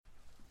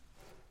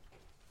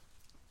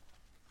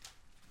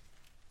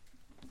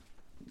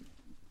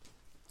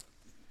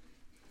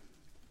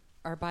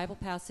Our Bible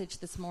passage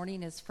this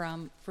morning is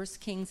from 1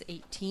 Kings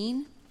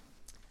 18,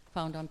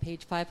 found on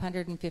page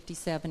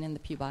 557 in the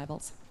Pew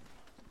Bibles.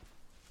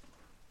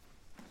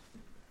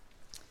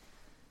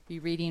 Be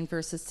reading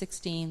verses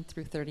 16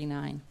 through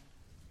 39.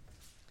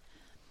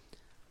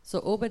 So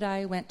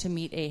Obadiah went to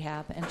meet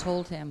Ahab and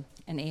told him,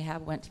 and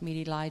Ahab went to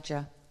meet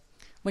Elijah.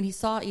 When he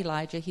saw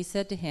Elijah, he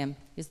said to him,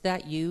 "Is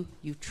that you,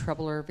 you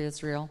troubler of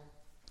Israel?"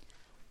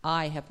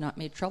 "I have not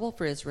made trouble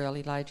for Israel,"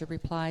 Elijah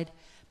replied,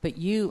 "but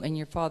you and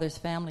your father's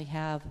family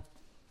have.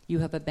 You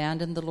have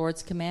abandoned the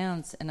Lord's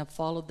commands and have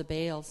followed the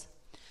Baals.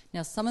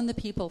 Now summon the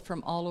people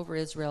from all over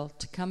Israel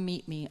to come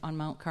meet me on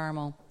Mount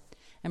Carmel,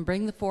 and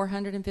bring the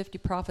 450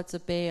 prophets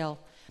of Baal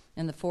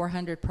and the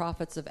 400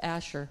 prophets of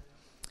Asher,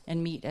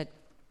 and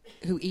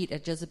who eat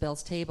at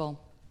Jezebel's table."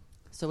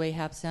 So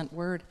Ahab sent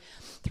word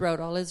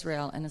throughout all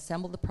Israel and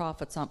assembled the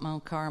prophets on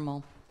Mount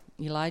Carmel.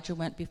 Elijah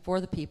went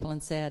before the people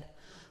and said,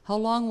 "How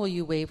long will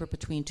you waver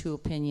between two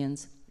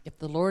opinions? If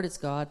the Lord is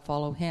God,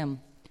 follow him.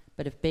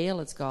 But if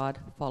Baal is God,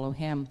 follow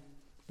him."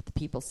 But the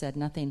people said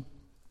nothing.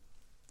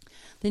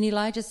 Then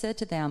Elijah said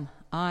to them,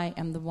 "I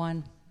am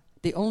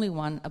the only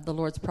one of the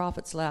Lord's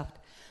prophets left,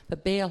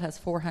 but Baal has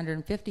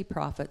 450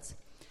 prophets.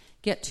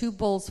 Get 2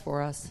 bulls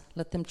for us.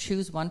 Let them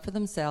choose one for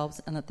themselves,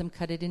 and let them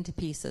cut it into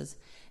pieces,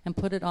 and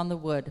put it on the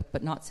wood,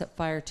 but not set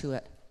fire to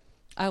it.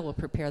 I will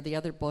prepare the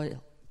other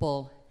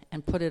bull,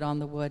 and put it on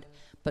the wood,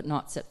 but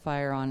not set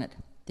fire on it.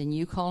 Then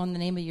you call on the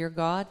name of your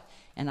God,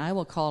 and I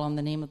will call on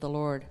the name of the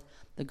Lord,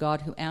 the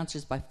God who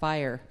answers by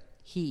fire.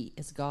 He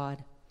is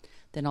God."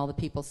 Then all the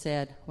people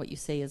said, "What you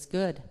say is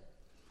good."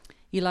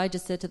 Elijah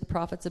said to the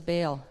prophets of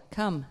Baal,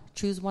 "Come,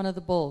 choose one of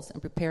the bulls and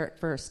prepare it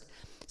first.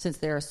 Since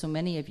there are so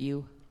many of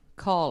you,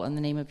 call on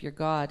the name of your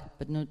God,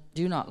 but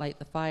do not light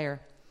the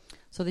fire."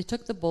 So they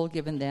took the bull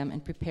given them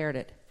and prepared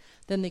it.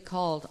 Then they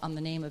called on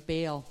the name of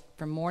Baal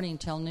from morning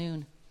till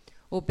noon.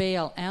 "O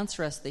Baal,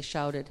 answer us," they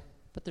shouted.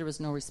 But there was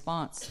no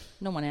response.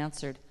 No one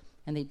answered,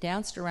 and they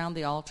danced around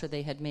the altar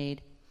they had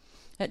made.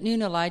 At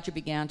noon Elijah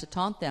began to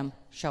taunt them.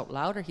 "Shout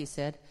louder," he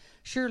said.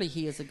 "Surely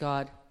he is a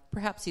god.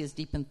 Perhaps he is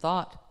deep in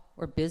thought,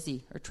 or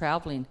busy, or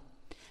traveling.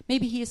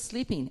 Maybe he is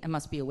sleeping and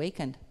must be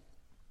awakened."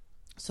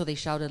 So they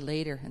shouted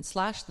later and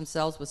slashed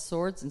themselves with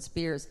swords and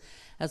spears,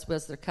 as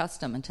was their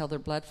custom, until their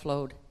blood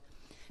flowed.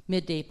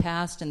 Midday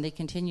passed, and they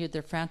continued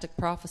their frantic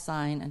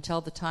prophesying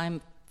until the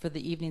time for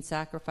the evening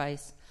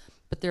sacrifice.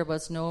 But there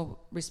was no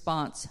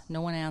response.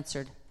 No one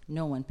answered.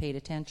 No one paid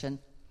attention.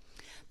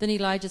 Then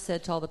Elijah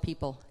said to all the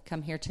people,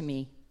 "Come here to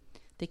me."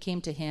 They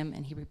came to him,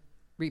 and he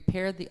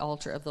repaired the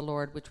altar of the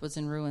Lord, which was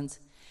in ruins.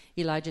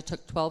 Elijah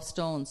took 12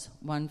 stones,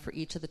 one for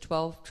each of the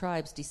 12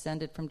 tribes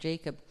descended from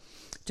Jacob,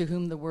 to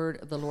whom the word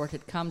of the Lord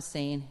had come,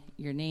 saying,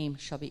 "Your name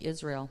shall be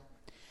Israel."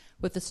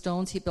 With the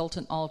stones he built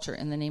an altar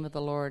in the name of the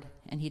Lord,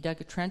 and he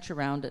dug a trench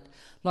around it,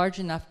 large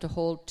enough to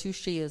hold 2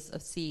 sheas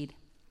of seed.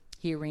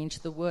 He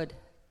arranged the wood,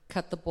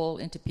 cut the bull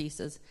into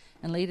pieces,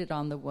 and laid it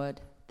on the wood.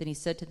 Then he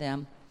said to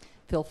them,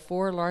 "Fill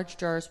 4 large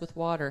jars with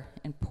water,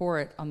 and pour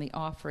it on the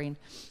offering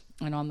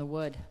and on the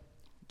wood."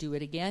 "Do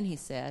it again," he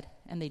said,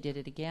 and they did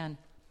it again.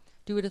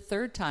 "Do it a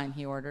 3rd time,"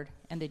 he ordered,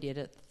 and they did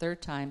it the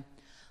 3rd time.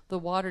 The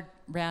water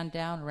ran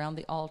down around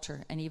the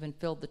altar and even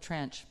filled the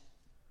trench.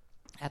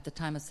 At the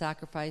time of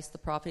sacrifice, the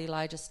prophet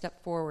Elijah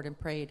stepped forward and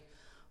prayed,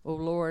 "O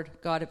Lord,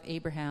 God of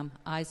Abraham,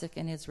 Isaac,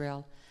 and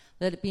Israel,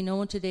 let it be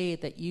known today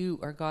that you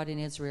are God in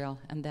Israel,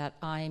 and that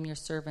I am your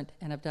servant,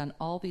 and have done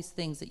all these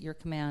things at your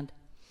command.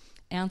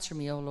 Answer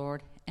me, O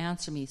Lord,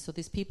 answer me, so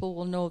these people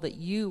will know that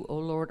you, O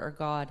Lord, are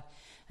God,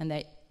 and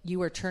that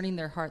you are turning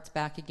their hearts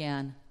back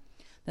again."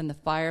 Then the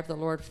fire of the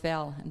Lord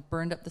fell and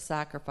burned up the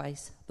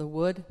sacrifice, the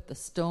wood, the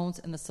stones,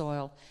 and the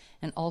soil,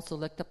 and also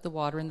licked up the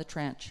water in the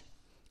trench.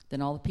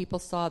 Then all the people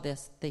saw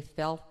this. They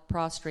fell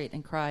prostrate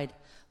and cried,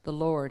 "The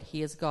Lord,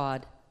 he is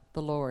God.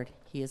 The Lord,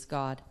 he is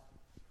God."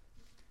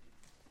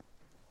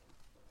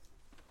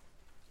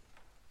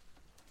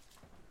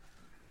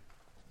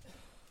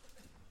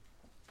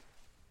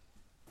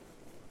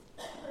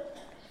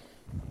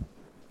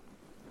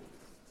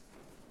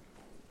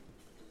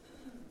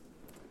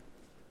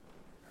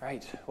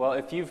 Right. Well,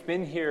 if you've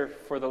been here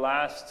for the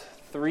last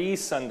 3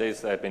 Sundays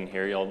that I've been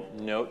here, you'll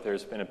note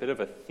there's been a bit of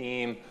a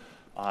theme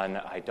on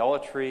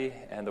idolatry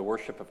and the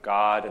worship of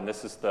God, and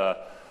this is the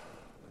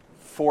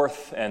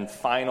 4th and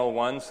final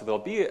one, so there'll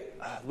be a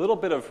little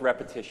bit of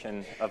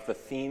repetition of the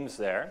themes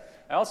there.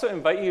 I also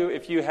invite you,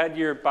 if you had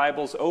your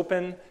Bibles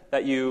open,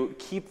 that you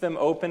keep them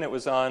open. It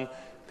was on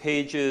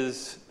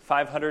pages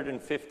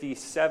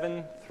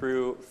 557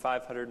 through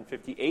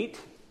 558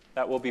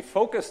 that we'll be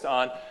focused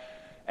on.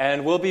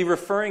 And we'll be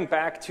referring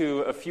back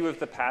to a few of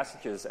the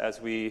passages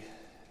as we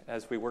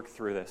work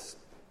through this.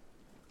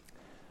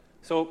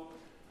 So,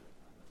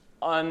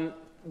 on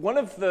one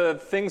of the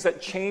things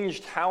that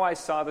changed how I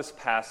saw this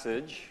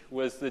passage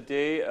was the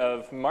day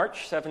of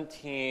March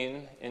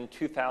 17 in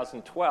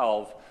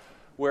 2012,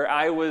 where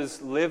I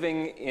was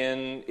living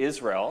in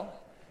Israel,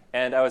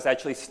 and I was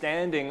actually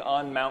standing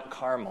on Mount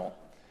Carmel.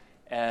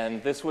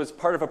 And this was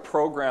part of a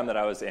program that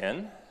I was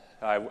in.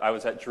 I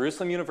was at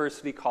Jerusalem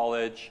University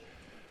College,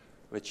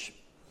 which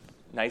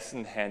nice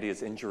and handy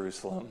is in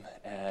Jerusalem,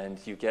 and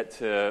you get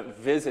to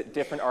visit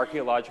different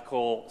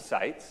archaeological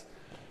sites.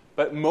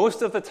 But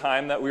most of the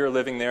time that we were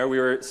living there, we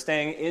were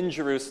staying in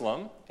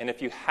Jerusalem, and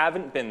if you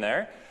haven't been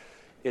there,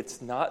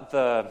 it's not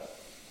the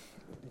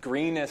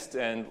greenest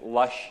and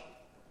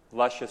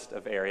lushest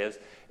of areas.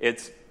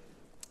 It's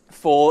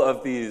full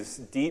of these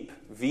deep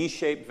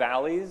V-shaped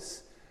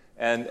valleys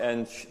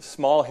and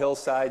small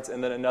hillsides,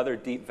 and then another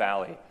deep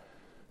valley.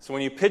 So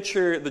when you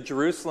picture the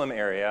Jerusalem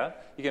area,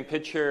 you can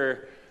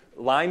picture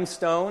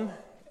limestone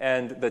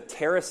and the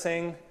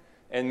terracing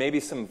and maybe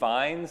some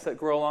vines that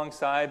grow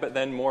alongside, but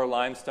then more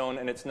limestone,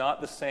 and it's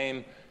not the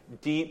same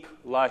deep,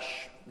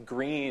 lush,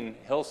 green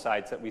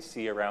hillsides that we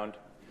see around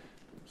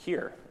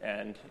here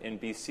and in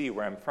BC,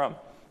 where I'm from.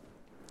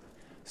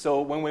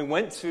 So when we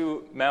went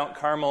to Mount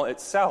Carmel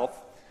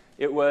itself,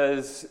 it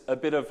was a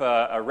bit of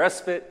a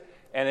respite,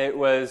 and it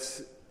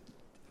was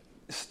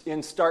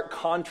in stark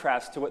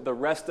contrast to what the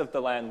rest of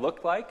the land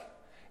looked like.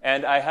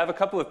 And I have a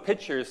couple of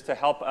pictures to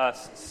help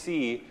us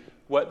see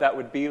what that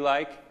would be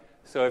like.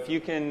 So if you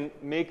can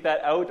make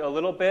that out a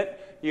little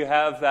bit, you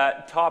have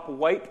that top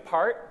white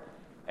part,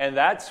 and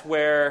that's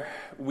where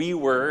we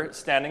were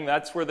standing.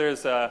 That's where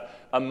there's a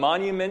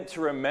monument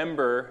to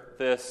remember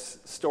this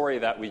story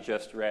that we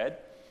just read.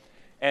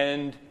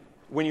 And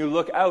when you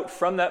look out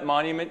from that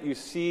monument, you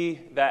see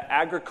that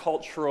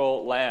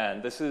agricultural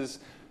land. This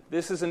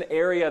is an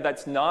area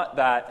that's not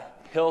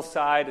that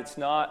hillside. It's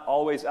not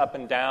always up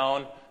and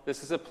down.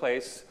 This is a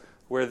place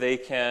where they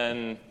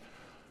can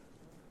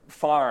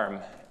farm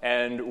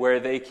and where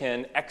they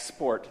can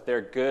export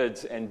their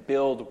goods and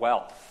build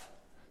wealth.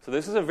 So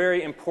this is a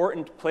very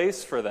important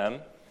place for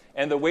them.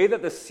 And the way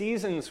that the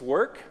seasons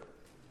work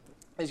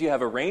is you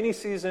have a rainy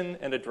season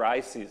and a dry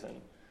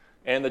season.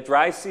 And the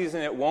dry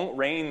season, it won't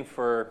rain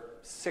for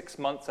 6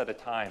 months at a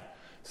time.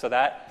 So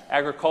that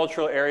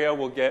agricultural area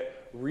will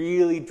get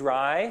really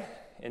dry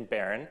and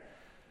barren,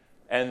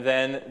 and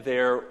then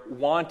they're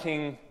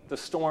wanting the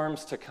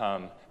storms to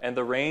come and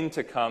the rain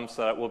to come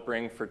so that will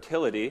bring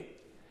fertility.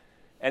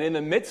 And in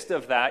the midst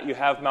of that, you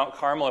have Mount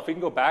Carmel. If we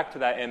can go back to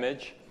that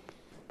image,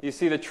 you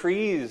see the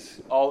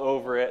trees all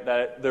over it,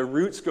 that the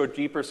roots go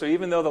deeper. So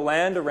even though the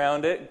land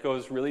around it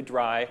goes really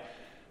dry,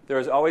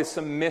 there's always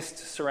some mist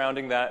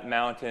surrounding that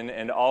mountain,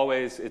 and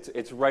always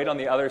it's right on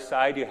the other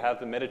side. You have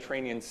the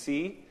Mediterranean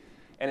Sea,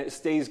 and it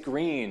stays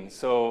green.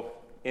 So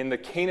in the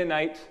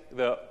Canaanite,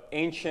 the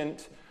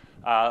ancient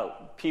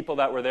people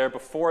that were there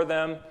before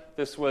them,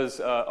 this was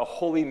a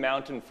holy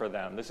mountain for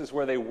them. This is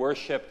where they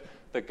worshiped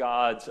the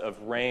gods of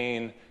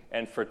rain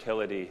and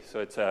fertility. So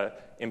it's an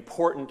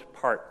important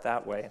part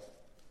that way.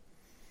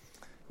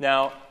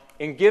 Now,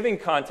 in giving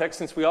context,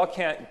 since we all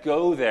can't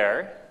go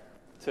there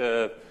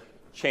to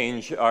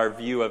change our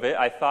view of it,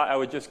 I thought I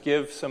would just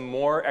give some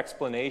more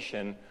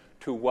explanation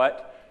to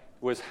what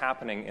was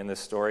happening in this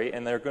story,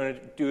 and they're going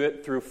to do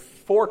it through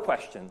 4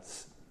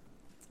 questions.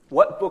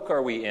 What book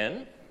are we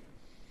in?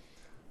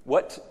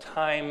 What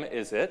time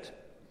is it?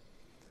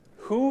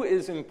 Who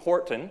is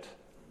important?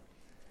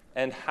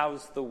 And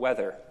how's the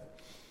weather?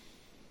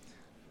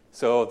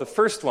 So the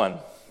first one,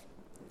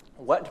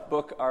 what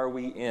book are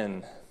we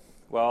in?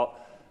 Well,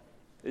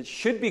 it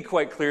should be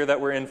quite clear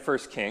that we're in 1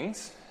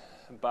 Kings,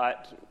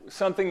 but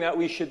something that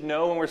we should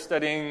know when we're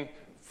studying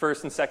 1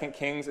 and 2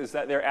 Kings is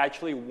that they're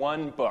actually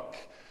one book.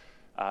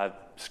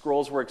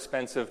 Scrolls were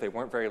expensive. They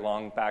weren't very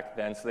long back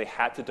then, so they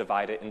had to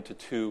divide it into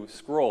 2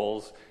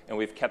 scrolls, and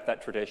we've kept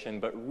that tradition.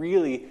 But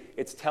really,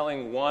 it's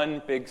telling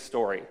one big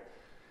story.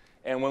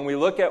 And when we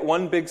look at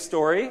one big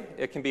story,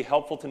 it can be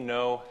helpful to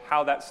know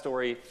how that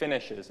story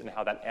finishes and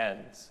how that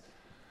ends.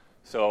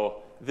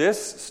 So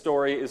this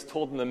story is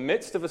told in the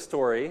midst of a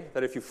story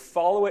that if you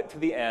follow it to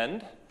the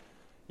end,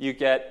 you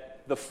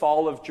get the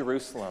fall of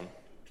Jerusalem.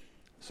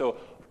 So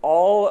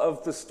all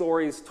of the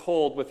stories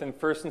told within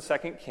 1 and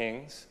 2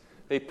 Kings,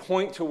 they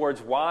point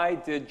towards why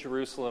did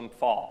Jerusalem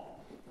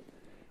fall.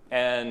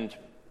 And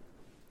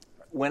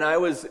when I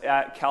was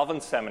at Calvin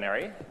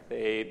Seminary,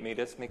 they made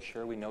us make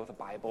sure we know the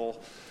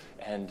Bible.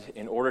 And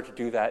in order to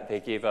do that, they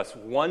gave us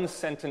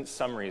 1-sentence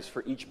summaries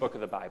for each book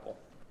of the Bible.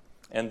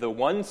 And the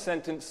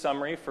 1-sentence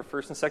summary for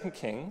 1 and 2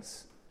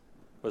 Kings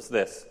was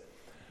this: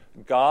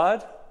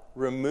 God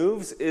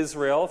removes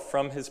Israel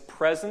from his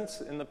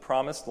presence in the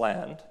promised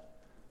land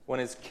when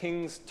his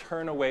kings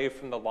turn away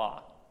from the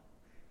law.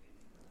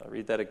 I'll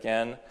read that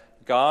again.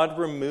 God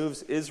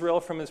removes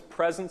Israel from his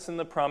presence in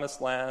the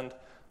promised land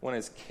when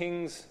his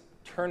kings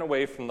turn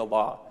away from the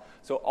law.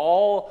 So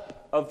all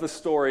of the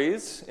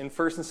stories in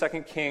 1 and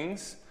 2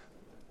 Kings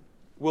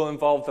will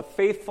involve the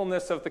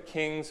faithfulness of the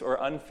kings or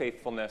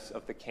unfaithfulness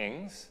of the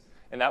kings,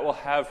 and that will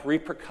have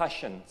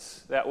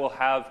repercussions, that will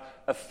have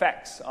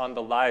effects on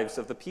the lives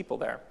of the people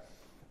there.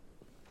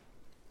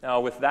 Now,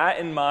 with that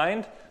in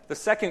mind, the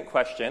second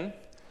question,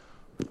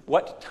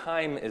 what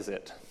time is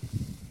it?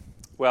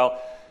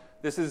 Well,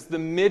 this is the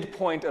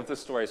midpoint of the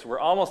story, so we're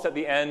almost at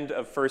the end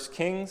of 1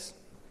 Kings.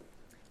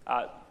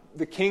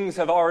 The kings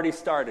have already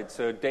started,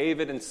 so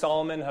David and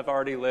Solomon have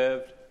already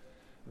lived.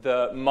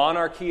 The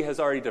monarchy has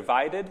already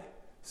divided.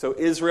 So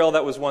Israel,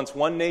 that was once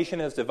one nation,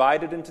 has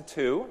divided into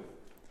two,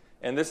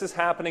 and this is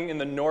happening in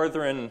the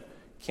northern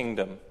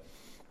kingdom.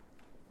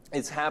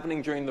 It's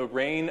happening during the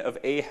reign of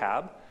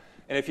Ahab.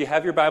 And if you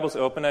have your Bibles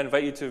open, I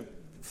invite you to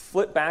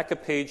flip back a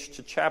page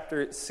to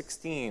chapter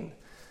 16.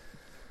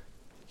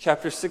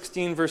 Chapter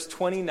 16, verse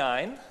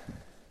 29,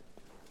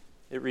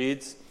 it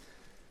reads,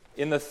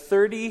 "In the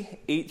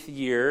 38th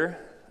year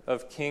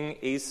of King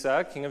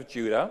Asa, king of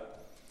Judah,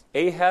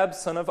 Ahab,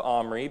 son of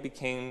Omri,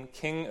 became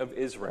king of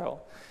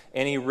Israel,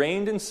 and he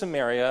reigned in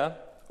Samaria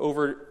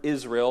over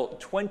Israel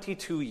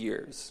 22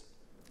 years.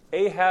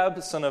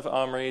 Ahab, son of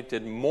Omri,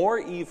 did more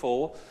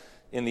evil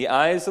in the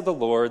eyes of the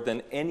Lord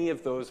than any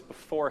of those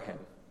before him."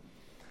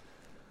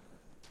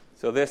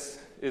 So this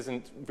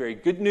isn't very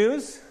good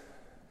news,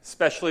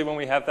 especially when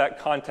we have that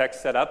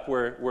context set up.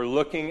 We're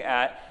looking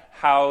at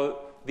how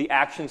the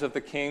actions of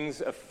the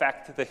kings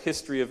affect the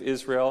history of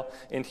Israel.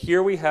 And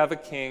here we have a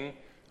king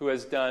who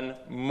has done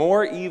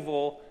more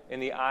evil in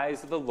the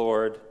eyes of the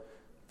Lord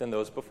than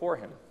those before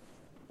him.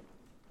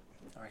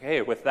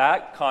 Okay, with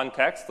that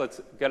context, let's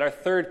get our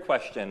third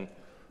question.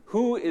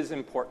 Who is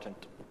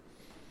important?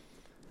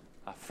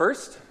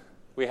 First,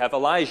 we have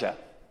Elijah.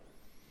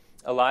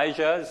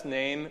 Elijah's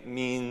name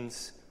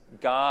means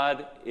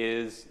God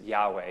is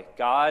Yahweh.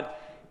 God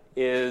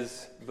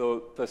is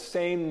the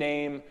same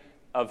name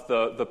of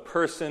the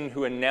person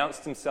who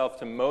announced himself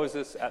to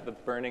Moses at the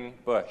burning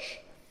bush.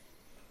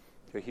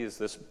 So he is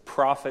this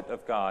prophet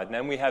of God. And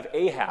then we have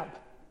Ahab,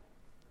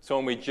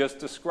 someone we just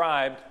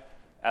described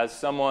as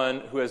someone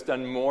who has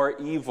done more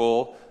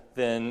evil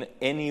than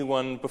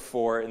anyone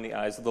before in the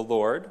eyes of the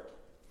Lord.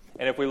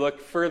 And if we look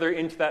further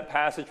into that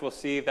passage, we'll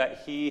see that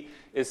he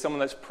is someone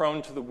that's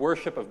prone to the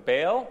worship of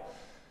Baal,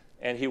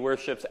 and he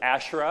worships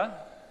Asherah.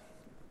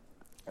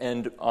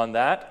 And on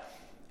that,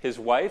 his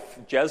wife,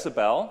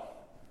 Jezebel,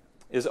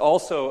 is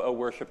also a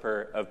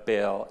worshiper of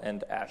Baal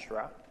and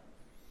Asherah.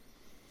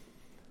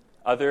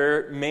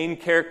 Other main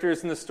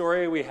characters in the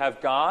story, we have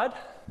God.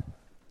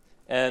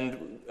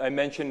 And I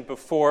mentioned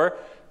before,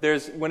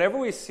 whenever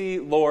we see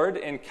Lord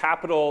in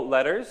capital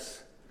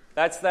letters,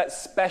 that's that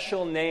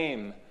special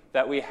name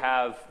that we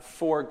have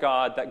for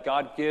God, that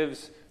God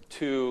gives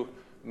to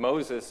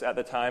Moses at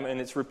the time, and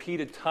it's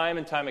repeated time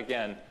and time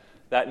again.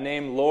 That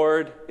name,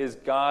 Lord, is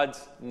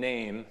God's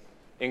name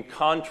in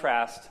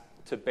contrast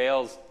to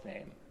Baal's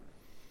name.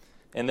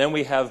 And then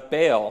we have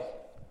Baal.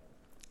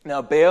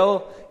 Now,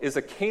 Baal is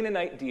a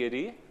Canaanite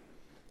deity,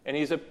 and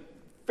he's a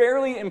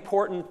fairly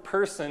important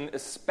person,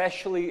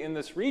 especially in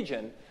this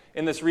region.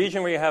 In this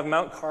region where you have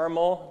Mount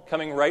Carmel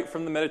coming right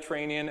from the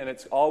Mediterranean, and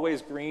it's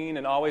always green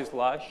and always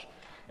lush,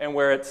 and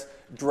where it's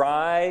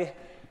dry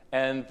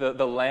and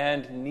the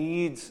land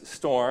needs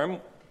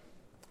storm,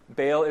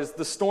 Baal is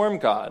the storm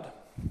god.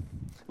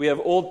 We have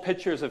old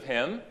pictures of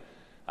him.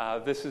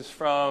 This is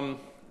from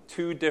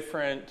two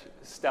different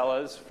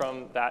stelas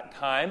from that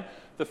time.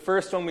 The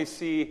first one we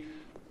see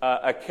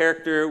a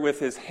character with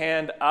his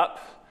hand up,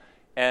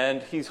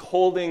 and he's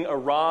holding a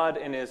rod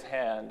in his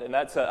hand, and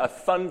that's a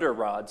thunder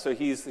rod. So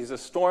he's a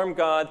storm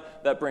god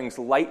that brings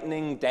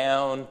lightning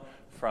down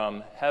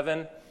from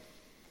heaven.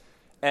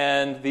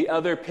 And the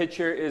other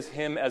picture is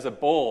him as a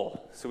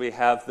bull. So we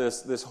have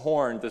this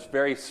horn, this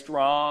very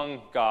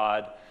strong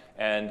god,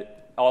 and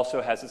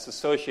also has its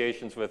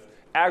associations with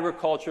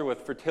agriculture,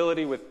 with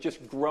fertility, with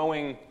just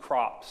growing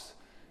crops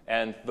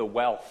and the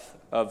wealth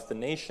of the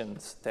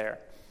nations there.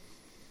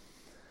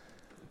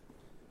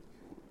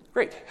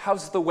 Great.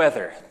 How's the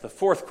weather? The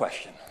fourth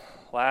question.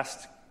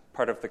 Last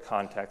part of the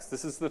context.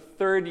 This is the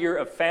third year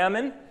of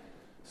famine,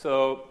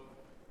 so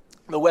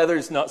the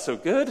weather's not so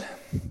good.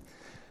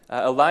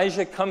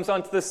 Elijah comes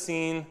onto the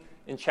scene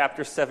in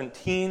chapter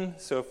 17.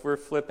 So if we're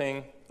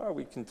flipping, or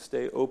we can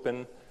stay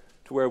open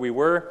to where we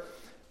were.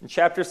 And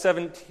chapter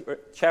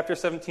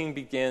 17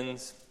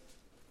 begins,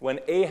 when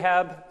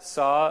Ahab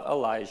saw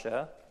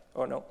Elijah.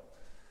 Oh, no.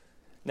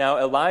 Now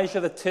Elijah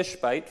the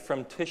Tishbite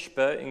from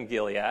Tishbe in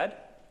Gilead.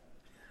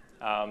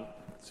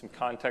 Some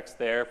context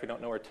there, if we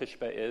don't know where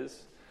Tishbe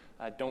is.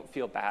 Don't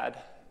feel bad.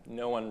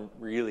 No one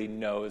really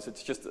knows.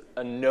 It's just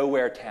a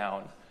nowhere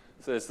town.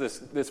 So there's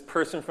this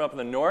person from up in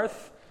the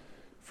north,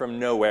 from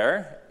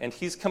nowhere, and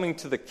he's coming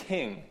to the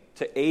king,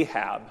 to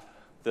Ahab,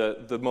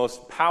 the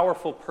most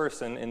powerful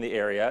person in the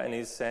area, and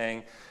he's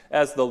saying,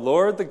 "As the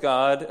Lord, the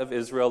God of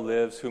Israel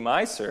lives, whom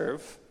I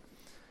serve,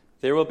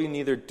 there will be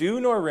neither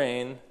dew nor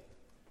rain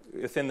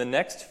within the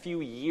next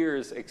few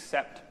years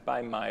except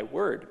by my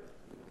word."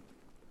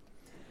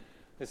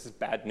 This is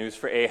bad news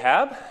for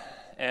Ahab,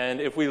 and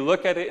if we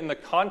look at it in the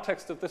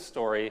context of the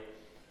story,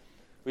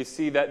 we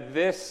see that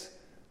this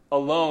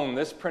alone,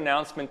 this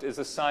pronouncement, is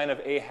a sign of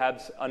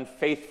Ahab's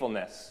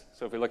unfaithfulness.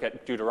 So if we look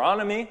at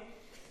Deuteronomy,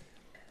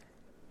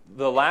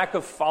 the lack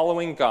of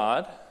following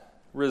God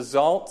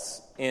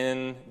results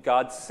in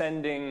God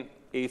sending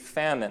a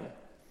famine.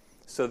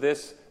 So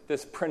this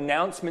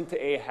pronouncement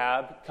to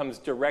Ahab comes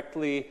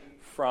directly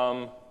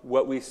from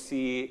what we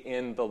see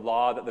in the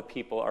law that the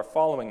people are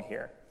following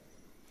here.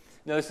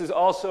 Now, this is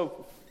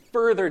also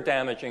further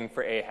damaging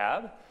for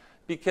Ahab,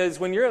 Because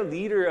when you're a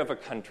leader of a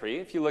country,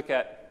 if you look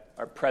at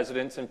our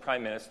presidents and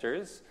prime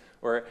ministers,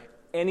 or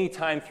any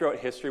time throughout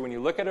history, when you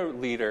look at a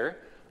leader,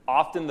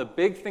 often the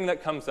big thing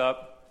that comes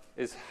up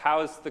is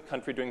how is the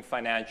country doing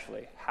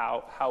financially?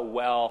 How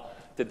well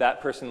did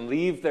that person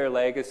leave their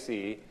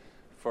legacy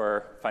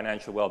for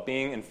financial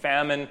well-being? And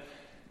famine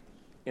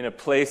in a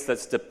place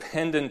that's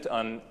dependent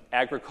on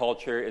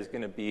agriculture is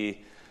going to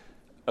be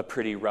a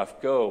pretty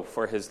rough go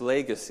for his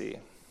legacy.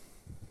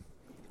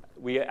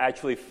 We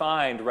actually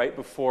find right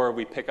before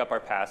we pick up our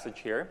passage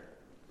here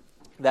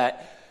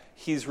that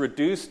he's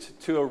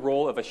reduced to a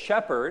role of a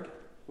shepherd,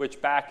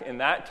 which back in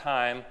that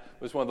time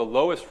was one of the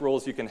lowest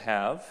roles you can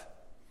have,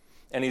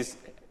 and he's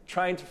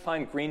trying to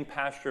find green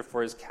pasture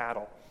for his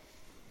cattle.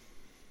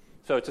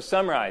 So to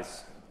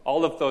summarize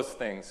all of those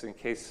things, in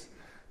case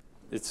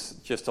it's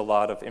just a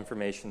lot of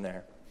information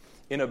there.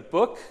 In a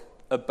book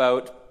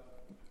about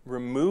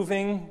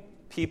removing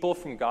people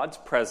from God's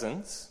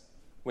presence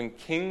when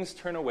kings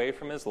turn away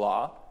from his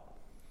law,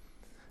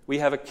 we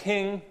have a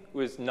king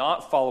who is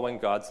not following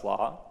God's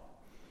law.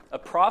 A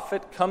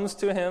prophet comes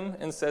to him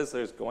and says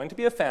there's going to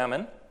be a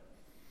famine,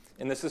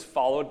 and this is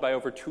followed by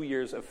over 2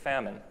 years of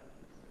famine.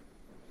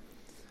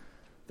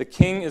 The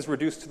king is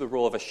reduced to the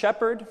role of a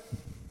shepherd,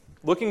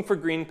 looking for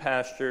green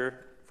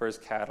pasture for his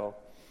cattle.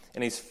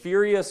 And he's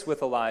furious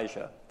with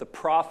Elijah, the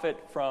prophet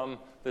from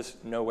this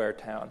nowhere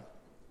town.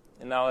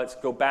 And now let's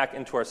go back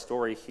into our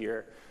story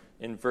here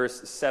in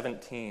verse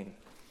 17,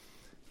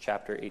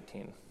 chapter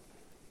 18.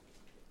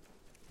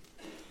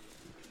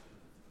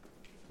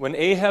 When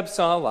Ahab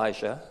saw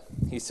Elijah,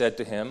 he said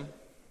to him,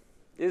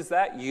 "Is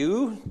that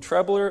you,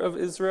 troubler of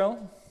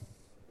Israel?"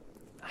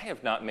 "I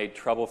have not made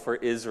trouble for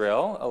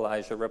Israel,"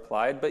 Elijah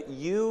replied, "but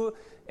you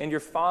and your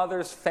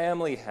father's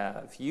family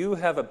have. You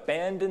have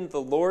abandoned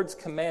the Lord's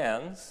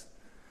commands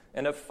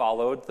and have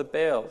followed the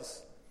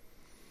Baals.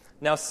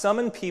 Now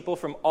summon people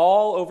from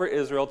all over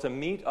Israel to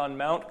meet on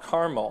Mount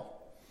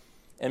Carmel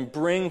and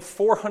bring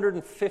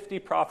 450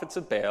 prophets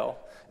of Baal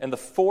and the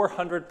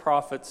 400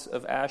 prophets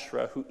of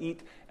Asherah who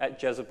eat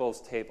at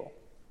Jezebel's table."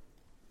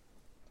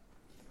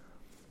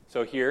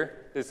 So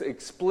here is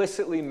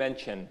explicitly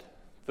mentioned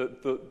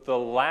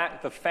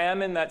the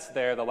famine that's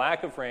there, the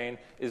lack of rain,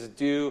 is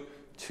due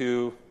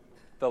to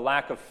the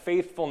lack of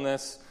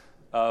faithfulness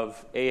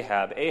of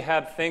Ahab.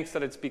 Ahab thinks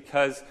that it's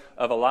because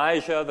of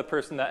Elijah, the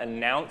person that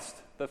announced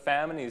the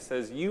famine. He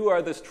says, "You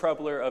are this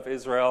troubler of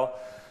Israel."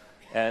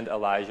 And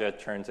Elijah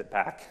turns it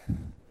back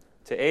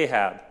to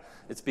Ahab.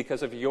 It's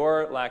because of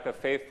your lack of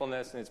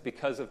faithfulness, and it's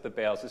because of the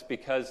Baals. It's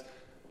because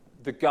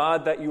the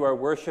God that you are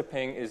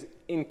worshiping is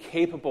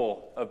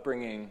incapable of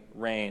bringing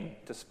rain,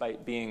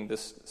 despite being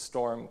this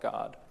storm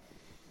God.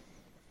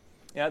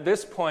 And at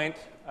this point,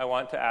 I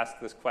want to ask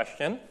this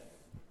question.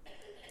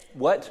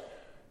 What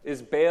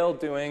is Baal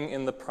doing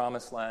in the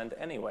Promised Land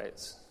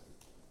anyways?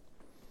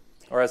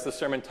 Or as the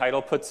sermon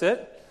title puts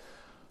it,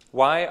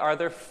 why are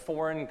there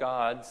foreign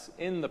gods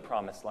in the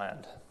Promised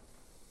Land?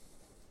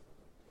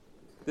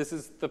 This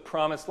is the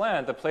Promised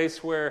Land, the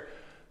place where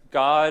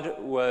God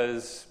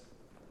was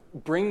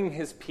bringing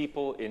his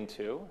people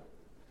into,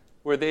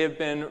 where they have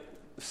been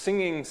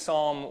singing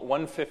Psalm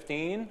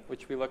 115,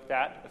 which we looked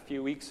at a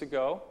few weeks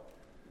ago.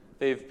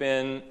 They've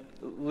been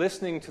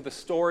listening to the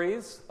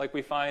stories, like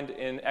we find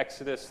in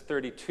Exodus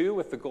 32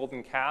 with the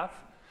golden calf,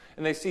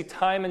 and they see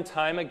time and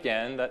time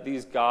again that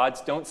these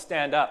gods don't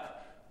stand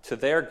up to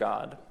their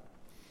God.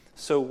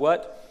 So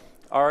what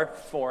are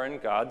foreign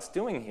gods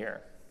doing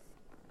here?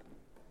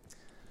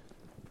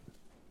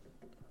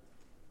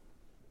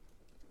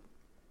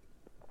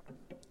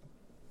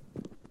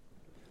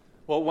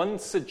 Well, one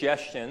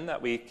suggestion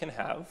that we can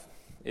have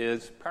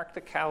is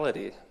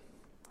practicality.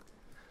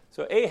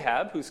 So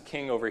Ahab, who's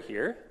king over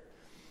here,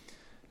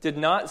 did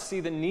not see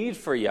the need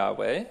for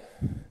Yahweh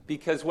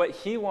because what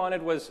he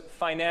wanted was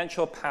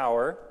financial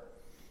power,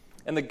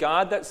 and the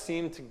God that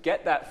seemed to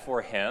get that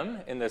for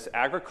him in this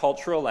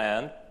agricultural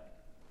land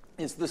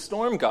is the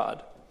storm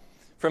god.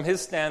 From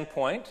his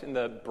standpoint, in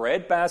the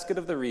breadbasket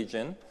of the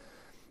region,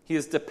 he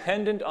is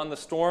dependent on the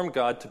storm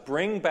god to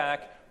bring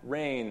back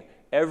rain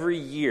every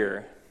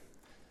year,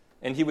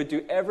 and he would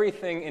do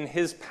everything in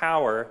his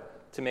power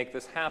to make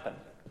this happen.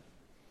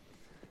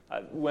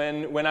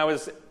 When I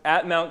was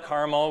at Mount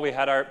Carmel, we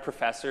had our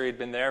professor. He'd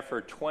been there for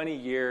 20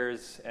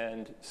 years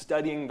and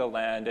studying the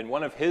land, and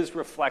one of his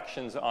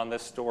reflections on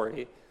this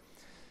story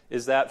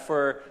is that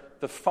for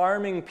the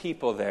farming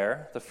people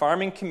there, the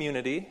farming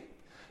community,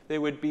 they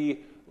would be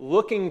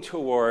looking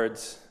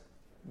towards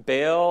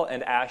Baal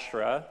and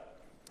Asherah,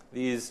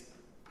 these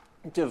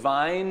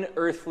divine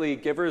earthly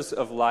givers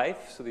of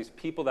life, so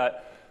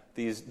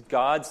these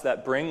gods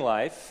that bring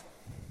life,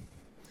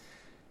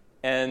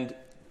 and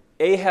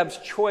Ahab's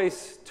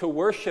choice to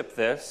worship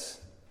this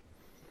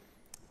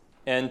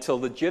and to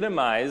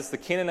legitimize the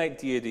Canaanite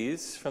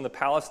deities from the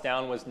palace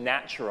down was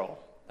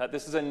natural. That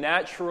this is a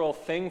natural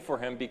thing for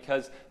him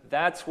because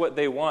that's what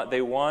they want.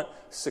 They want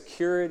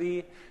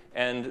security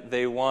and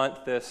they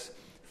want this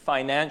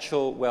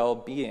financial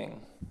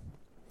well-being.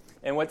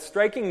 And what's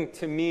striking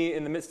to me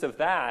in the midst of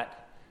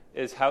that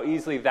is how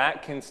easily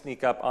that can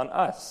sneak up on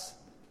us.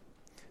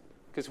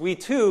 Because we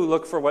too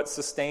look for what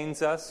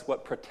sustains us,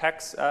 what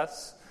protects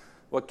us,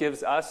 what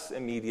gives us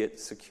immediate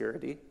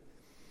security.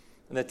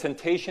 And the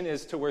temptation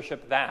is to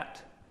worship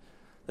that.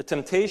 The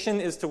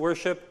temptation is to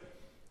worship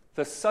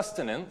the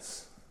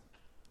sustenance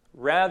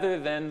rather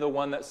than the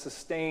one that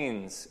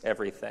sustains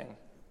everything.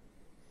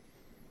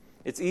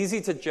 It's easy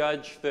to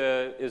judge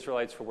the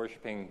Israelites for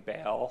worshiping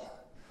Baal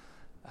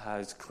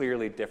as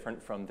clearly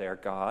different from their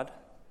God.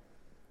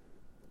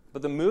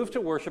 But the move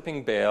to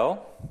worshiping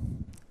Baal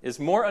is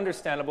more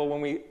understandable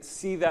when we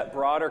see that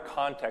broader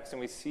context and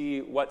we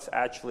see what's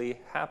actually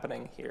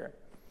happening here.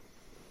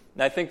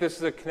 And I think this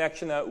is a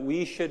connection that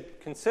we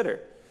should consider.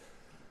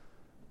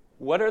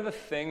 What are the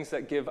things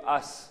that give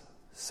us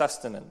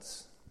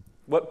sustenance?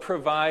 What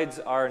provides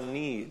our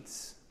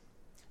needs?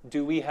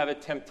 Do we have a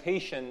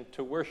temptation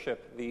to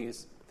worship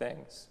these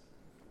things?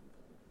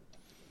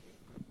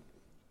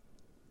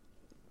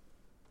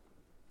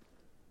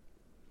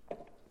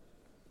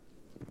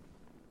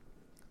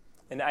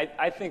 And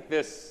I think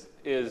this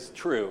is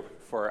true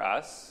for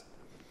us.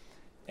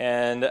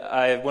 And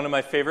one of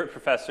my favorite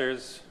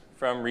professors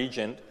from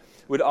Regent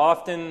would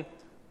often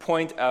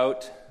point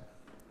out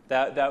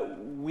that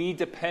we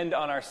depend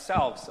on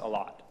ourselves a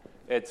lot.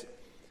 It's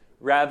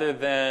rather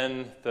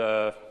than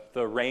the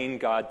rain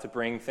god to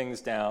bring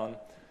things down,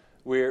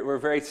 we're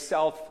very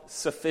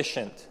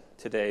self-sufficient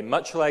today.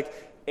 Much like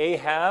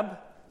Ahab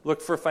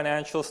looked for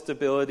financial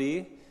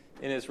stability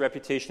in his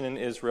reputation in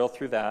Israel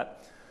through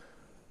that,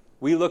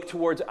 we look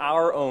towards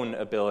our own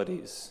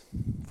abilities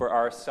for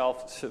our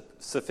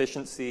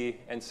self-sufficiency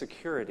and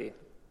security.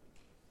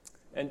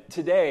 And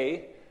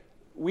today,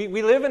 we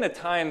live in a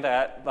time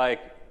that,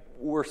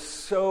 we're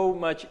so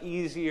much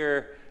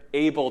easier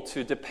able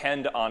to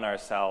depend on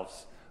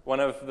ourselves. One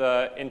of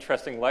the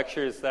interesting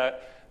lectures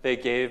that they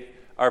gave,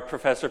 our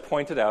professor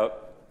pointed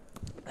out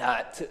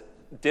that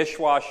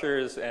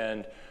dishwashers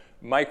and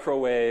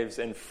microwaves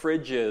and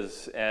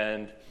fridges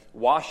and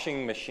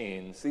washing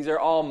machines, these are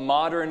all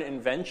modern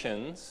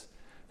inventions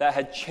that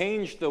had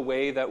changed the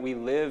way that we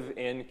live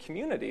in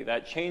community,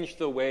 that changed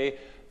the way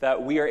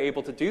that we are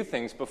able to do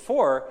things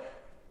before.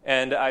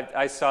 And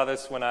I saw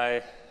this when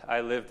I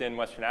lived in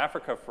Western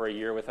Africa for a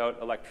year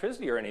without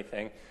electricity or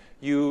anything.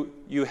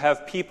 You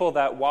have people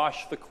that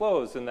wash the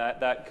clothes and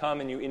that come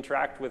and you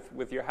interact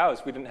with your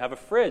house. We didn't have a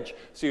fridge,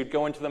 so you'd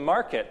go into the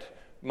market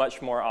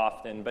much more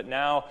often. But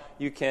now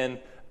you can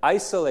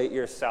isolate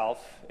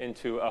yourself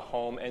into a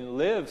home and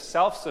live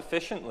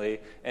self-sufficiently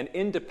and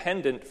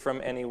independent from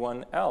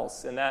anyone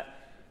else. And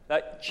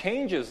that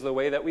changes the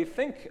way that we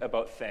think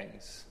about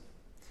things.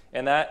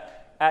 And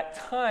that at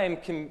time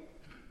can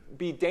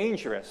be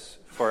dangerous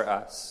for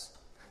us.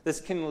 This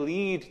can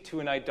lead to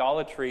an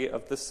idolatry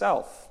of the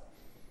self.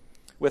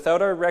 Without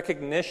our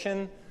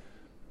recognition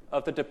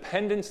of the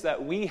dependence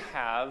that we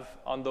have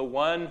on the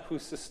one who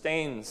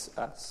sustains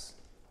us.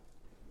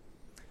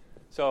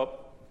 So,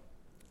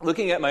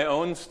 looking at my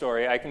own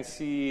story, I can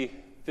see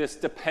this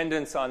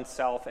dependence on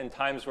self in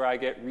times where I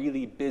get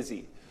really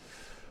busy.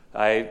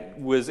 I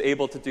was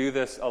able to do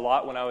this a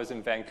lot when I was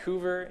in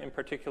Vancouver, in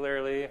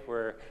particularly,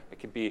 where I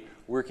could be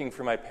working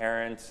for my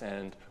parents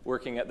and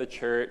working at the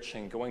church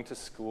and going to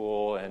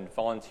school and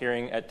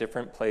volunteering at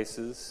different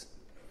places.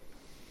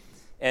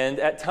 And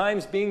at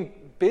times, being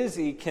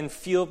busy can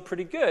feel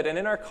pretty good. And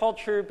in our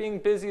culture, being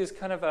busy is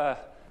kind of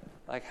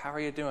how are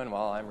you doing?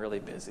 Well, I'm really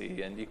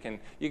busy. And you can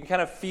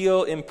kind of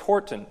feel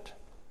important.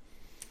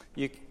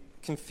 You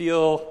can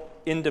feel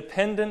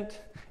independent,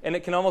 and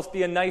it can almost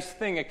be a nice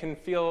thing. It can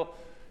feel,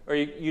 or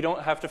you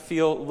don't have to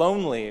feel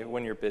lonely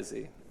when you're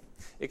busy.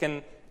 It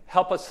can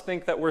help us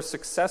think that we're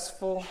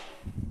successful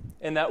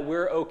and that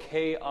we're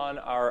okay on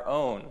our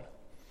own.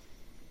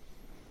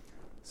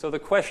 So the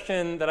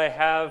question that I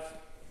have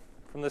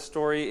from the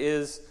story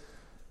is,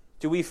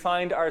 do we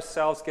find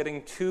ourselves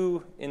getting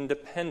too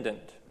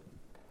independent?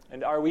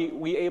 And are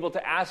we able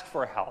to ask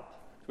for help?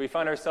 Do we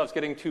find ourselves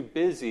getting too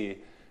busy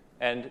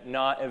and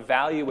not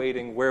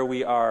evaluating where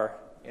we are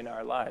in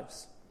our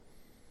lives?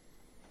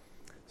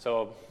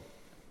 So,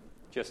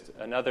 just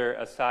another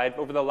aside.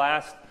 Over the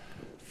last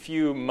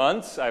few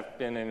months, I've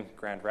been in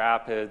Grand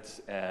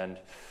Rapids and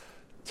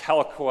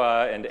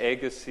Telkwa and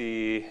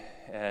Agassiz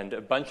and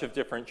a bunch of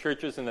different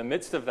churches. In the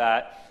midst of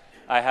that,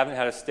 I haven't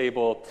had a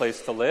stable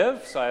place to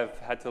live, so I've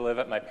had to live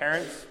at my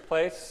parents'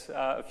 place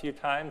a few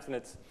times, and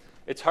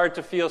it's hard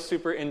to feel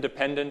super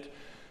independent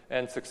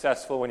and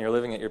successful when you're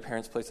living at your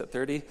parents' place at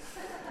 30.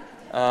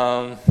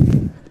 And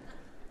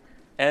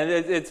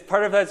it's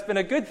part of that's been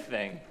a good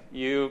thing.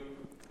 You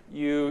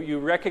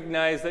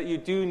recognize that you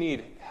do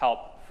need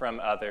help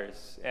from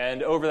others.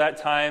 And over that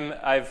time,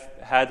 I've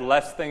had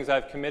less things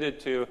I've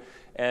committed to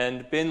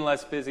and been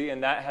less busy,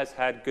 and that has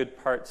had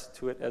good parts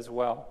to it as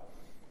well.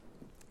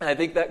 And I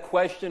think that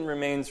question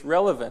remains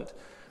relevant.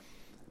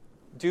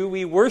 Do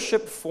we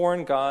worship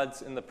foreign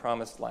gods in the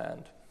Promised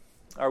Land?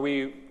 Are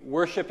we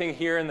worshiping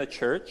here in the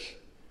church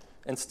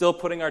and still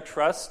putting our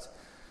trust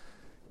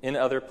in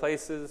other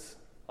places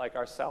like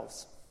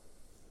ourselves?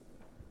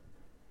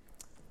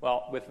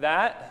 Well, with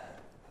that,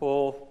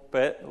 pull,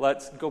 but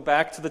let's go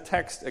back to the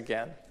text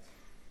again.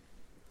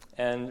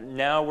 And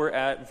now we're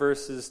at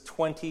verses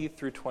 20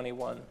 through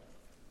 21.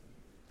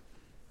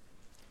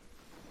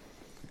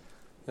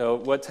 So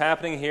what's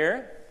happening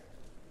here?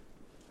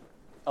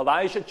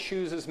 Elijah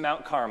chooses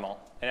Mount Carmel.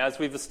 And as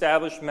we've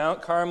established,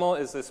 Mount Carmel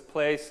is this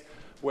place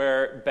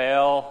where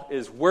Baal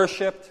is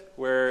worshipped,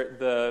 where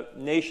the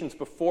nations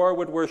before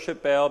would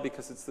worship Baal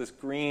because it's this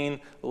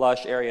green,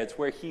 lush area. It's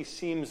where he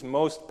seems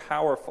most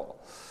powerful.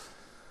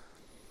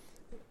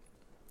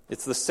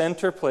 It's the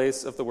center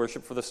place of the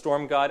worship for the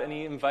storm god, and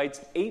he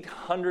invites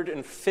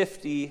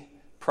 850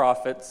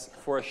 prophets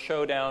for a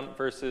showdown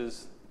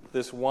versus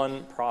this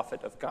one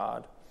prophet of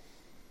God.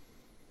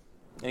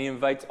 And he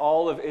invites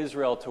all of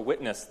Israel to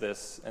witness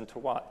this and to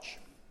watch.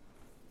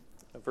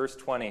 Verse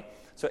 20.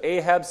 So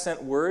Ahab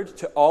sent word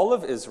to all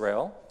of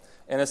Israel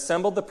and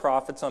assembled the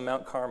prophets on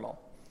Mount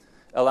Carmel.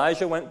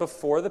 Elijah went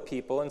before the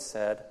people and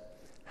said,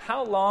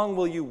 "How long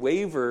will you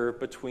waver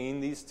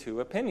between these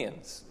two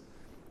opinions?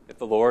 If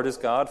the Lord is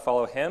God,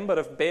 follow him, but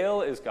if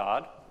Baal is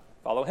God,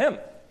 follow him."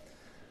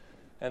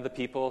 And the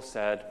people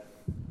said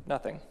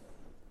nothing.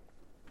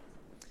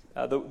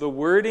 The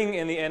wording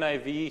in the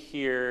NIV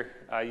here,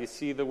 you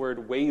see the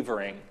word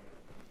wavering.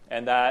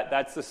 And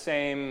that's the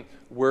same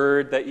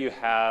word that you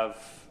have,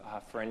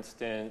 for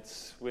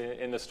instance,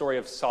 in the story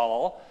of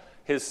Saul.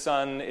 His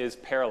son is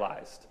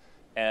paralyzed.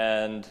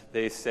 And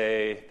they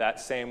say that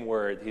same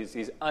word.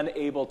 He's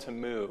unable to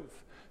move.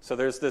 So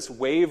there's this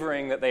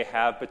wavering that they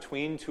have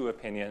between two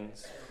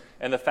opinions.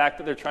 And the fact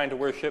that they're trying to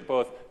worship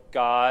both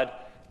God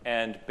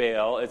and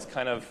Baal, it's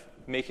kind of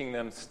making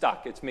them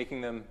stuck. It's making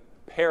them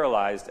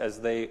paralyzed as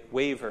they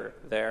waver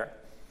there.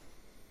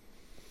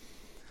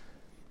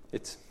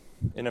 It's,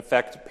 in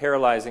effect,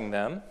 paralyzing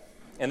them.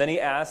 And then he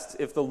asked,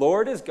 if the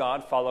Lord is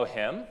God, follow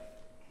him.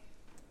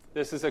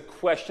 This is a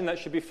question that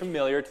should be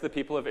familiar to the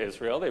people of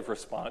Israel. They've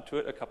responded to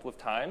it a couple of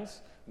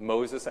times.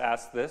 Moses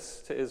asked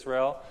this to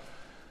Israel,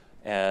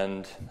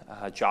 and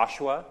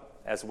Joshua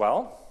as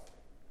well.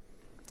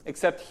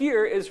 Except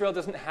here, Israel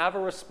doesn't have a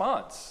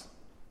response.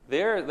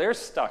 They're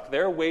stuck.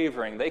 They're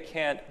wavering. They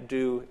can't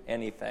do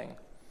anything.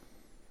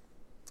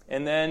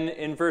 And then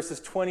in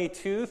verses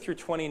 22 through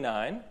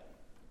 29,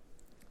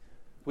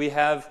 we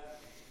have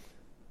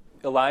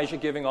Elijah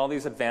giving all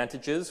these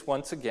advantages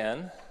once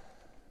again.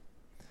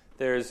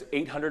 There's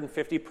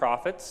 850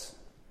 prophets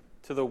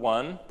to the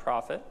one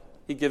prophet.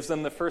 He gives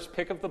them the first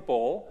pick of the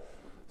bowl,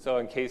 so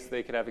in case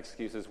they could have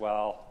excuses,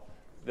 well,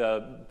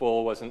 the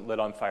bowl wasn't lit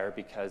on fire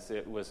because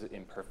it was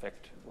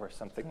imperfect or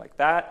something like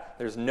that.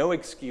 There's no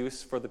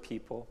excuse for the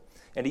people.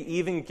 And he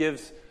even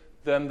gives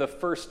them the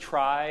first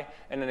try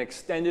and an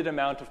extended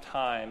amount of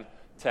time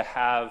to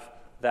have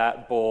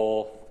that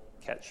bowl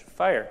catch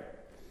fire.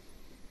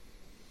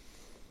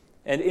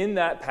 And in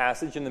that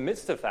passage, in the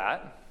midst of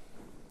that,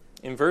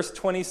 in verse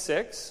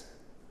 26,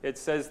 it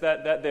says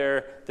that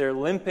they're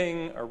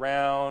limping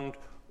around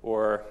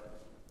or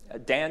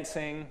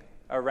dancing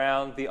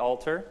around the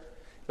altar.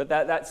 But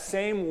that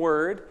same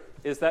word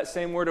is that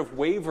same word of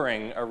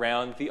wavering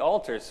around the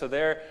altar. So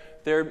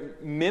they're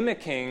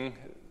mimicking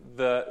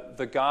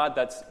the God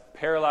that's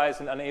paralyzed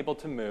and unable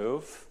to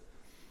move.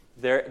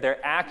 Their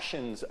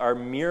actions are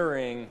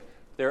mirroring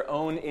their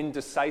own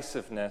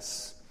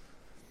indecisiveness.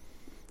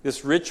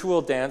 This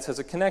ritual dance has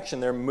a connection.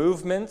 Their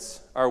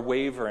movements are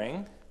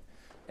wavering,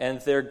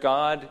 and their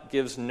God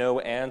gives no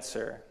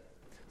answer.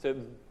 So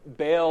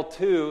Baal,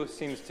 too,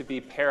 seems to be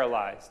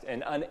paralyzed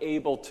and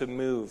unable to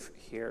move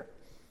here.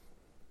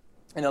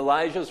 And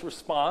Elijah's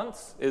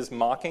response is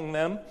mocking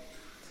them.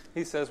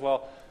 He says,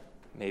 well,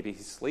 maybe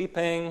he's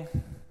sleeping,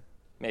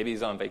 maybe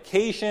he's on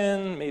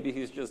vacation, maybe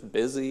he's just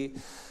busy.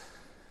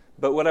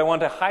 But what I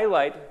want to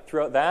highlight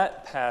throughout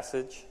that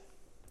passage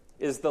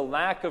is the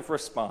lack of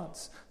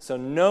response. So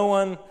no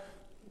one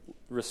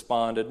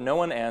responded, no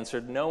one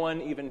answered, no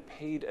one even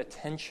paid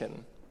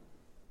attention.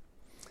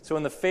 So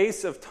in the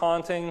face of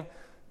taunting,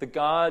 the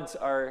gods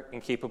are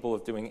incapable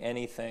of doing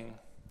anything.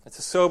 It's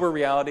a sober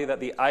reality that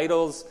the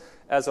idols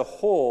as a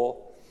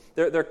whole,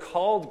 they're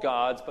called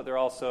gods, but they're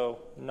also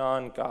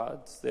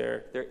non-gods.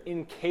 They're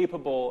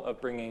incapable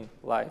of bringing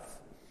life.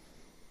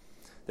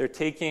 They're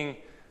taking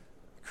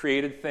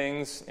created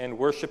things and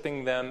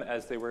worshiping them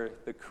as they were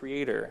the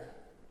creator.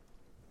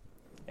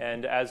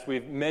 And as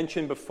we've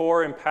mentioned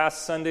before in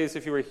past Sundays,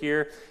 if you were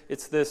here,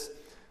 it's this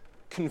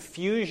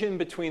confusion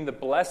between the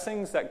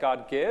blessings that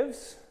God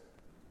gives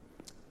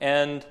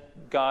and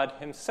God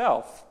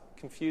himself.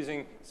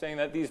 Confusing, saying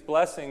that these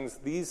blessings,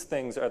 these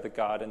things are the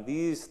God, and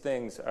these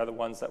things are the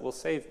ones that will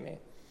save me.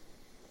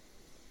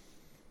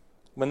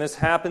 When this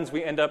happens,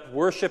 we end up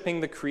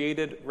worshiping the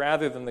created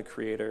rather than the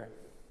creator.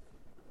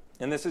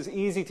 And this is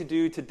easy to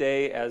do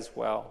today as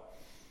well.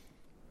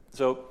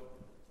 So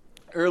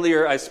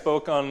earlier I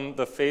spoke on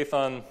the faith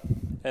on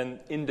and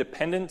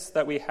independence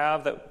that we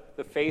have, that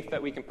the faith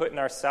that we can put in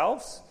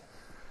ourselves.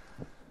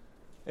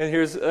 And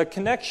here's a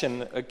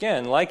connection,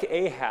 again, like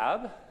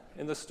Ahab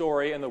in the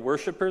story and the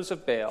worshipers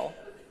of Baal,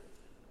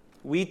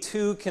 we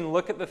too can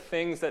look at the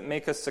things that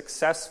make us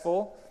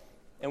successful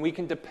And we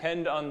can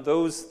depend on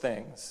those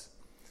things,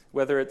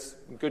 whether it's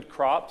good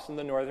crops in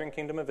the northern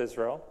kingdom of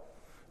Israel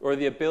or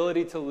the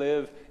ability to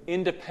live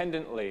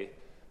independently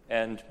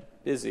and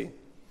busy.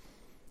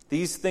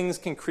 These things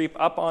can creep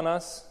up on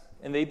us,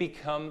 and they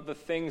become the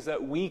things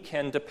that we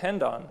can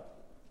depend on.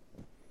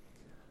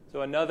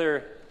 So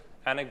another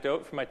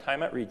anecdote from my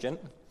time at Regent.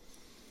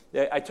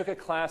 I took a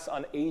class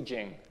on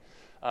aging,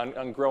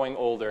 on growing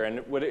older, and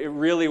it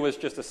really was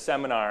just a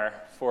seminar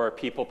for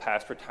people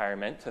past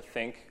retirement to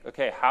think,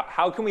 okay,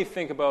 how can we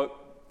think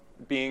about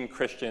being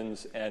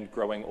Christians and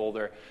growing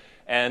older?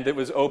 And it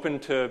was open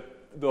to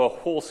the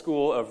whole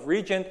school of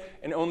Regent,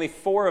 and only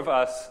 4 of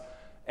us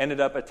ended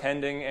up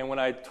attending. And when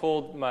I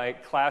told my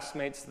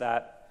classmates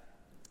that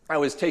I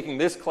was taking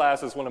this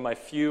class as one of my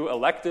few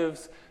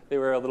electives, they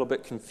were a little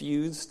bit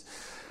confused.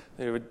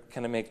 They would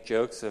kind of make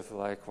jokes of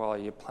like, well, are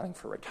you planning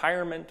for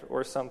retirement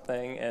or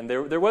something? And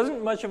there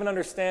wasn't much of an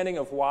understanding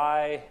of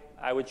why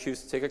I would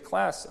choose to take a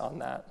class on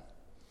that.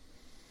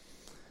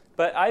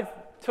 But I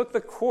took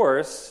the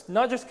course,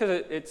 not just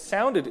because it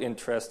sounded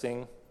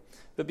interesting,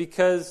 but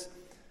because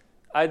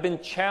I'd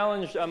been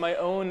challenged on my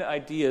own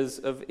ideas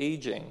of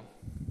aging.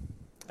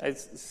 I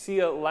see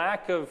a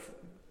lack of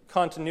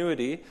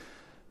continuity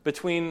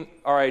between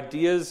our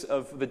ideas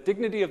of the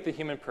dignity of the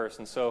human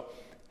person, so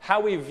how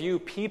we view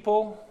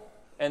people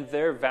and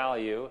their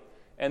value,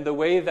 and the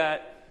way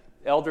that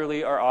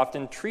elderly are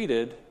often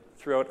treated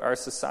throughout our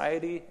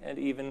society and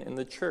even in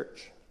the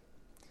church.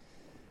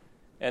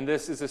 And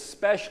this is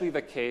especially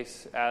the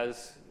case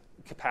as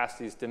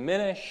capacities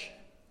diminish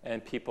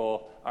and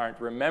people aren't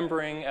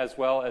remembering as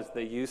well as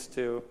they used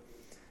to.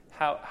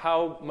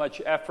 How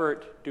much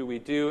effort do we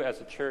do as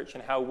a church,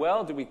 and how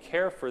well do we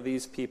care for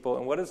these people,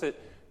 and what does it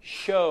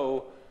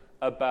show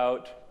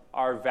about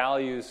our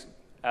values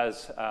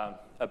as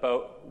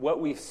about what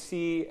we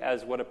see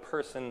as what a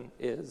person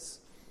is?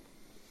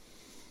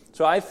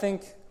 So I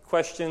think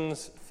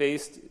questions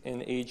faced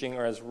in aging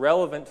are as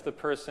relevant to the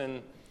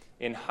person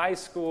in high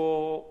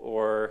school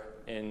or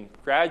in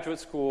graduate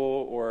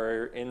school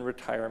or in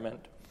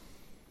retirement,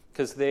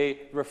 because they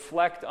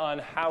reflect on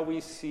how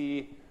we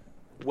see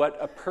what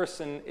a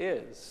person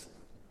is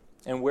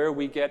and where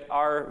we get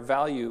our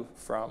value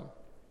from.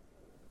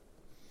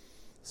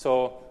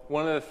 So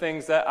one of the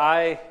things that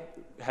I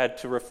had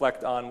to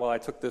reflect on while I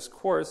took this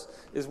course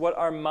is, what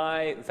are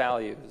my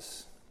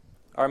values?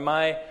 Are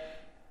my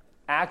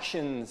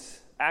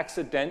actions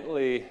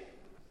accidentally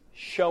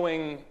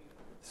showing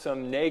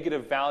some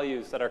negative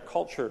values that our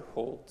culture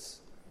holds?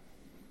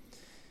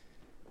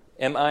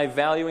 Am I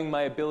valuing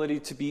my ability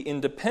to be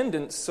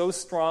independent so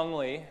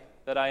strongly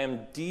that I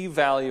am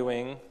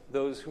devaluing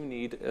those who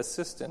need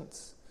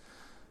assistance?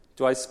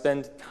 Do I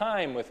spend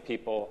time with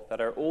people that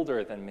are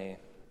older than me?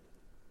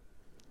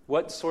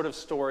 What sort of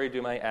story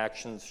do my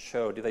actions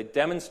show? Do they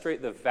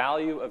demonstrate the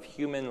value of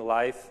human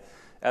life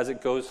as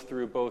it goes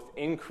through both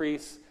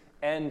increase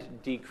and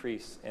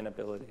decrease in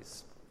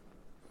abilities?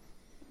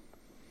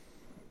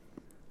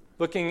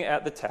 Looking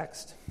at the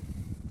text,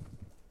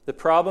 the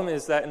problem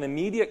is that in the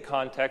immediate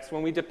context,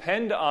 when we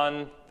depend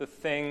on the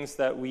things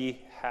that we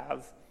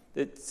have,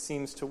 it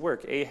seems to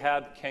work.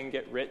 Ahab can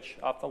get rich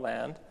off the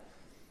land,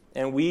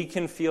 and we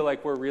can feel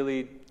like we're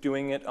really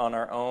doing it on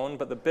our own,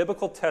 but the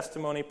biblical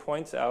testimony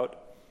points out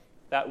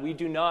that we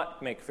do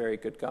not make very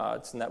good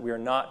gods and that we are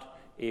not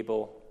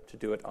able to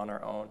do it on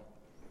our own.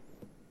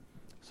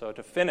 So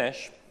to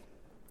finish,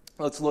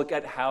 let's look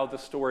at how the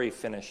story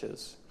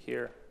finishes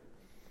here.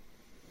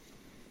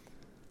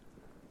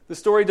 The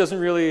story doesn't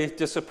really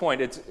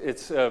disappoint.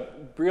 It's a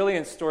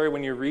brilliant story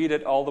when you read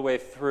it all the way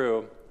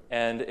through,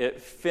 and it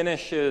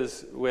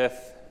finishes with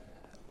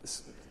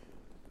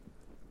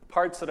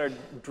parts that are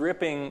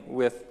dripping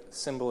with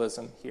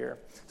symbolism here.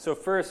 So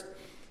first,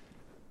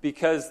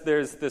 because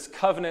there's this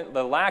covenant,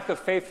 the lack of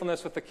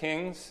faithfulness with the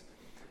kings,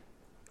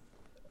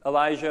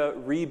 Elijah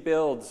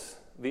rebuilds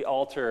the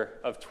altar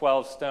of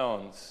 12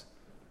 stones.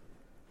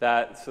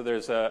 So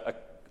there's an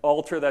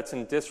altar that's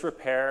in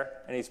disrepair,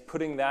 and he's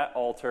putting that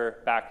altar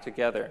back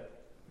together.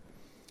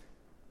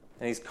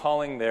 And he's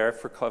calling there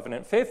for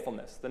covenant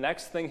faithfulness. The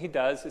next thing he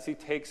does is he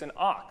takes an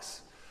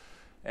ox.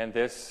 And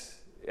this,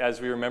 as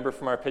we remember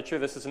from our picture,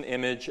 this is an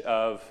image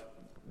of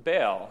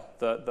Baal,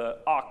 the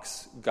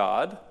ox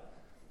god.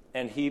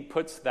 And he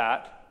puts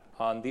that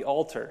on the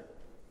altar.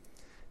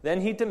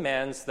 Then he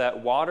demands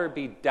that water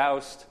be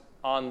doused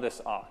on this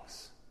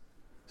ox.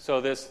 So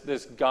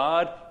this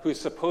God who's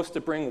supposed to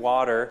bring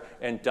water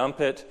and dump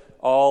it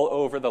all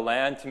over the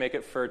land to make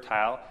it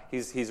fertile,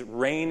 he's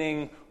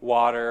raining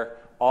water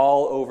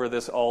all over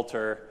this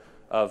altar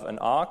of an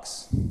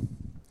ox.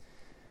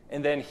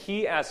 And then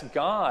he asks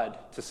God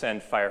to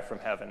send fire from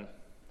heaven.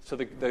 So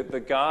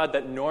the God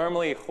that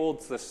normally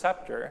holds the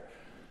scepter,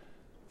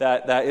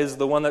 that is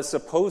the one that's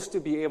supposed to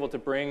be able to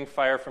bring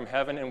fire from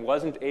heaven and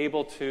wasn't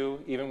able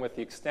to, even with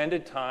the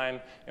extended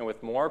time and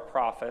with more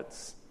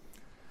prophets,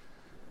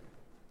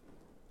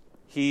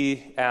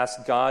 he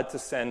asked God to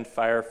send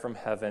fire from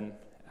heaven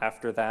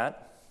after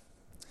that.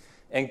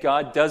 And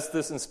God does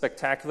this in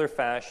spectacular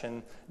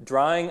fashion,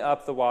 drying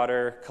up the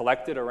water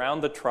collected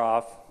around the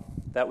trough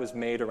that was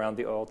made around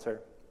the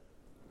altar.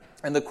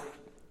 And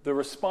the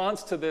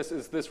response to this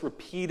is this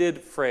repeated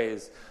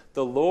phrase,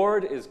 "The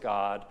Lord is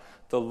God,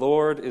 the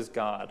Lord is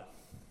God."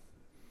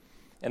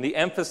 And the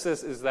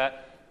emphasis is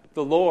that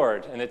the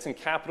Lord, and it's in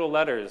capital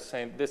letters,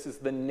 saying this is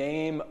the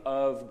name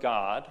of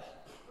God,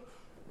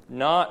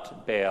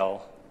 not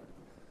Baal,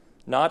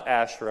 not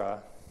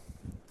Asherah,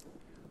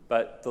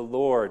 but the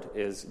Lord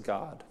is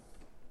God.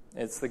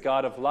 It's the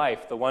God of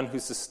life, the one who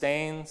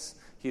sustains.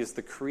 He is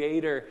the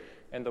creator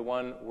and the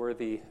one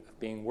worthy of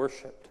being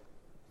worshipped.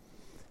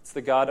 It's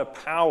the God of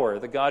power,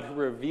 the God who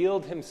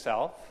revealed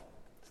himself.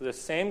 So the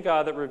same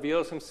God that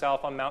reveals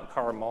himself on Mount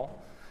Carmel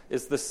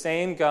is the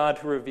same God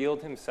who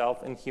revealed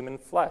himself in human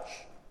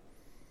flesh.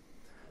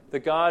 The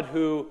God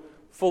who,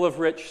 full of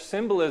rich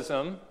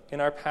symbolism in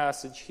our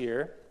passage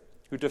here,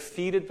 who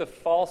defeated the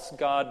false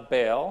god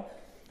Baal,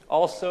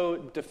 also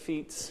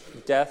defeats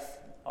death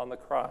on the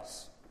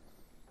cross.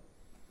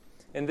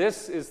 And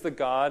this is the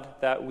God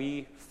that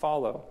we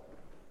follow.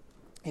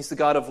 He's the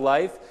God of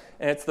life,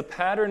 and it's the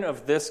pattern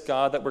of this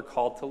God that we're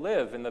called to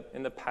live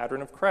in the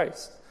pattern of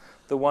Christ,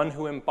 the one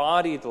who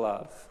embodied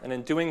love, and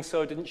in doing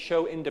so didn't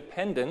show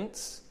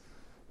independence,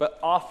 but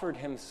offered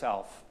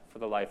himself for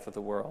the life of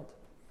the world.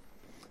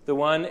 The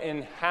one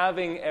in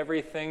having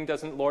everything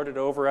doesn't lord it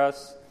over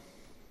us,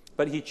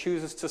 but he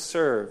chooses to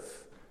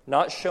serve,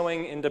 not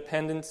showing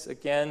independence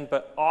again,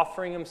 but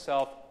offering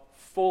himself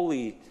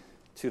fully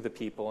to the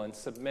people and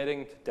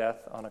submitting to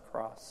death on a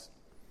cross.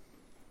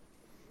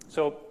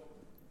 So,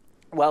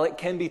 while it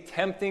can be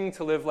tempting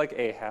to live like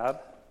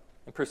Ahab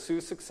and pursue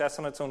success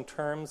on its own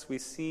terms, we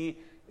see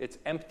its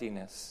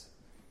emptiness.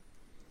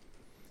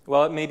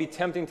 While it may be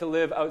tempting to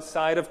live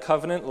outside of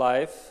covenant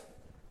life,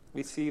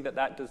 we see that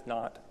that does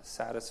not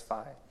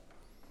satisfy.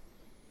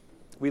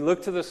 We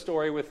look to the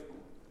story with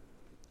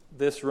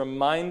this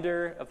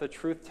reminder of the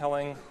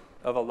truth-telling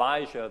of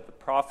Elijah, the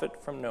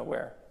prophet from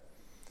nowhere,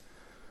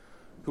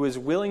 who is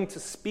willing to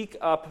speak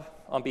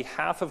up on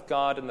behalf of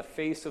God in the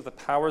face of the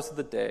powers of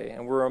the day.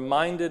 And we're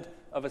reminded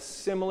of a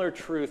similar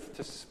truth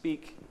to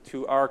speak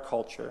to our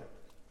culture.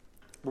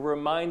 We're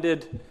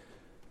reminded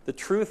the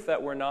truth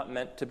that we're not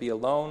meant to be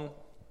alone.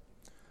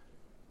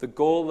 The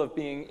goal of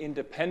being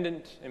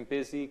independent and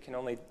busy can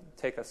only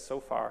take us so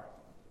far.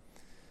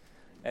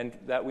 And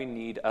that we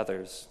need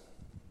others.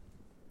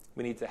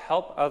 We need to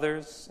help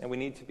others, and we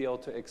need to be able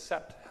to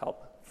accept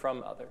help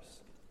from others.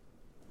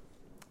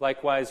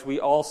 Likewise, we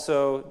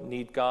also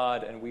need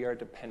God, and we are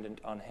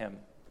dependent on him.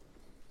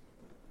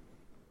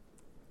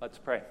 Let's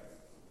pray.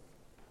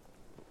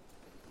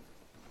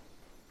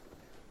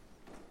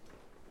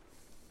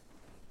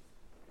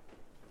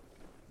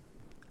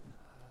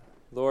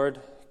 Lord,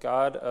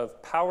 God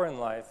of power and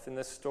life, in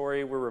this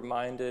story we're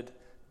reminded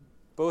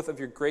both of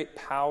your great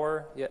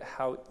power, yet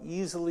how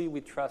easily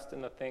we trust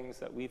in the things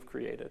that we've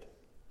created.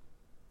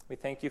 We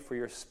thank you for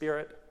your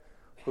Spirit,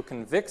 who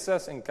convicts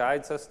us and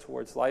guides us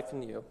towards life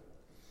in you.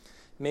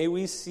 May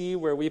we see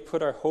where we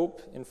put our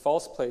hope in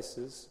false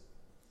places,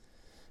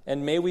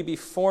 and may we be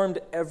formed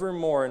ever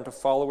more into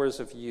followers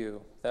of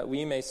you, that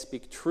we may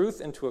speak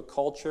truth into a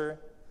culture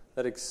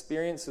that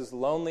experiences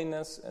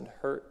loneliness and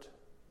hurt,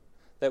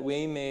 that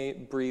we may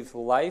breathe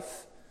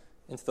life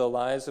into the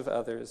lives of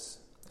others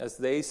as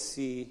they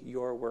see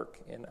your work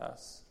in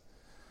us.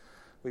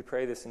 We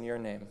pray this in your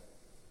name.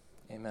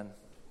 Amen.